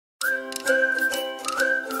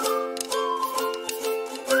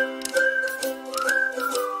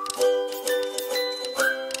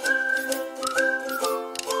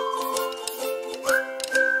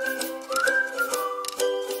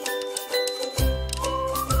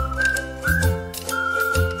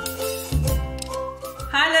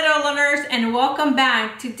and welcome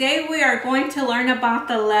back. Today we are going to learn about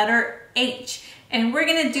the letter H, and we're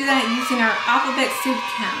going to do that using our alphabet soup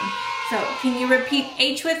can. So can you repeat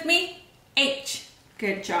H with me? H.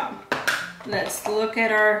 Good job. Let's look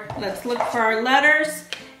for our letters,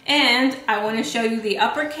 and I want to show you the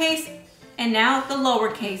uppercase and now the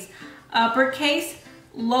lowercase. Uppercase,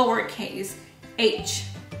 lowercase, H.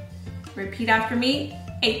 Repeat after me,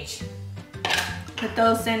 H. Put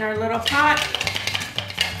those in our little pot.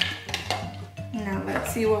 Now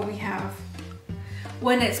let's see what we have.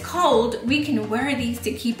 When it's cold, we can wear these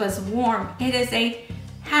to keep us warm. It is a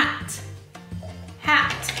hat.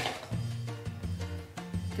 Hat.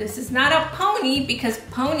 This is not a pony because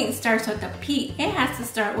pony starts with a P. It has to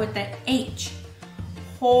start with the H.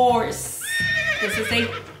 Horse. This is a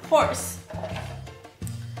horse.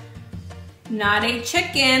 Not a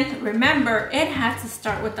chicken. Remember, it has to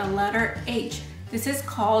start with the letter H. This is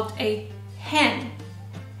called a hen.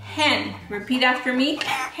 Hen. Repeat after me.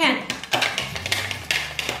 Hen.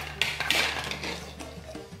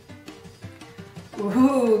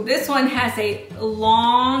 Ooh, this one has a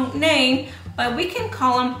long name, but we can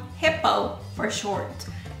call him hippo for short.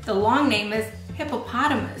 The long name is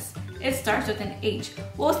hippopotamus. It starts with an H.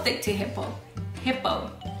 We'll stick to hippo.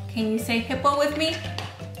 Hippo. Can you say hippo with me?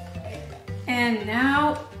 And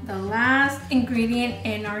now the last ingredient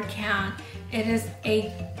in our can. It is a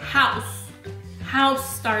house.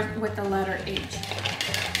 House starts with the letter H.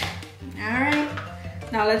 All right.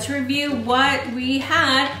 Now let's review what we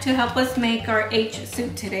had to help us make our H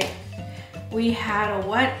suit today. We had a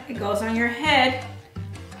what? It goes on your head.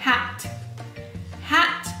 Hat.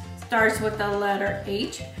 Hat starts with the letter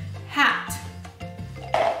H. Hat.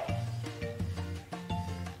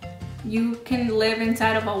 You can live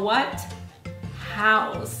inside of a what?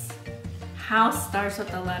 House. House starts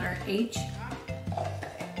with the letter H.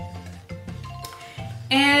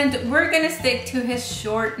 And we're gonna stick to his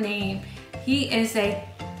short name. He is a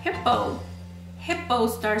hippo. Hippo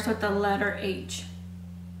starts with the letter H.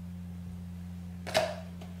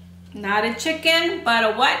 Not a chicken, but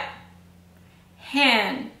a what?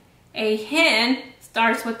 Hen. A hen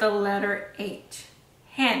starts with the letter H.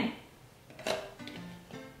 Hen.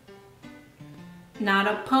 Not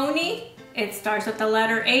a pony. It starts with the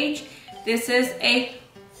letter H. This is a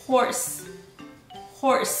horse.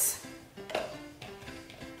 Horse.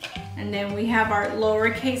 And then we have our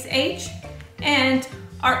lowercase h and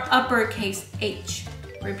our uppercase H.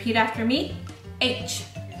 Repeat after me, H.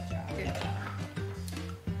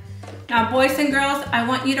 Now boys and girls, I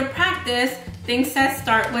want you to practice things that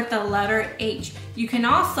start with the letter H. You can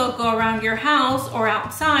also go around your house or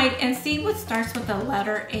outside and see what starts with the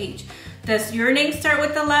letter H. Does your name start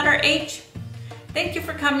with the letter H? Thank you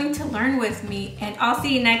for coming to learn with me, and I'll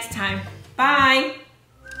see you next time. Bye.